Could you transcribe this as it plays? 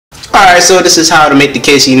Alright, so this is how to make the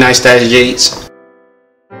KC Neistat Jades.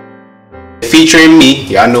 Featuring me,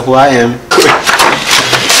 y'all know who I am.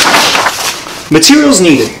 Materials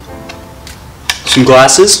needed. Some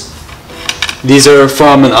glasses. These are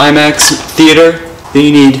from an IMAX theater. Then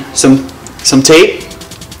you need some tape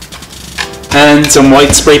and some white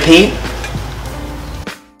spray paint.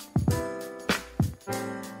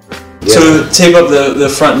 Yeah. So tape up the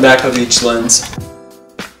front and back of each lens.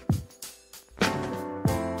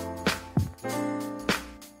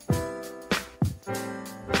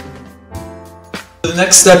 The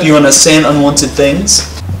next step, you want to sand unwanted things.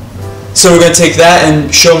 So we're going to take that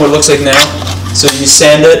and show them what it looks like now. So you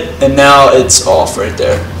sand it, and now it's off right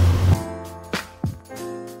there.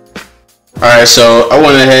 Alright, so I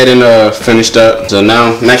went ahead and finished up. So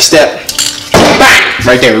now, next step. Bang!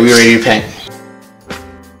 Right there, we ready to paint.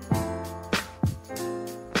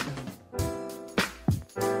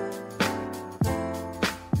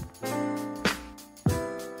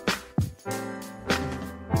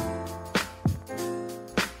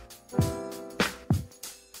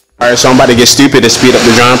 Alright, so I'm about to get stupid to speed up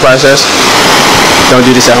the drawing process. Don't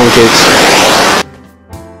do this at home, kids.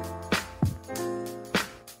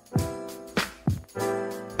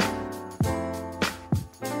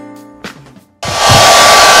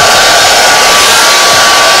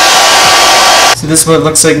 So this is what it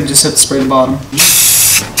looks like. You just have to spray the bottom.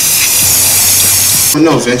 Oh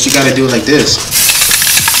no, Vince, you gotta do it like this.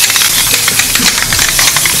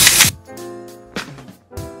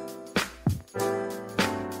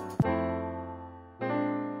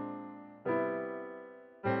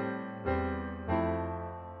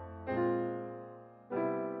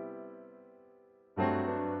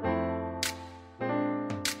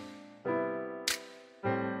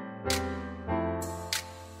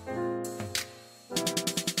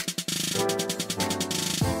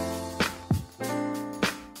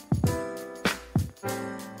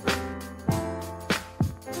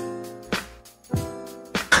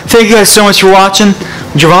 Thank you guys so much for watching.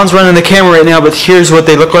 Javon's running the camera right now, but here's what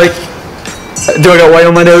they look like. Do I got white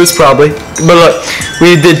on my nose? Probably. But look,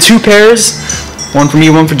 we did 2 pairs. One for me,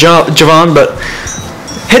 one for Javon. But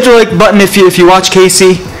hit the like button if you watch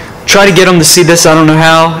Casey. Try to get him to see this. I don't know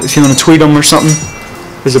how. If you want to tweet him or something.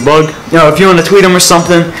 There's a bug. You know, if you want to tweet him or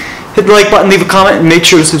something, hit the like button, leave a comment, and make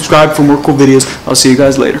sure to subscribe for more cool videos. I'll see you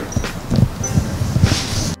guys later.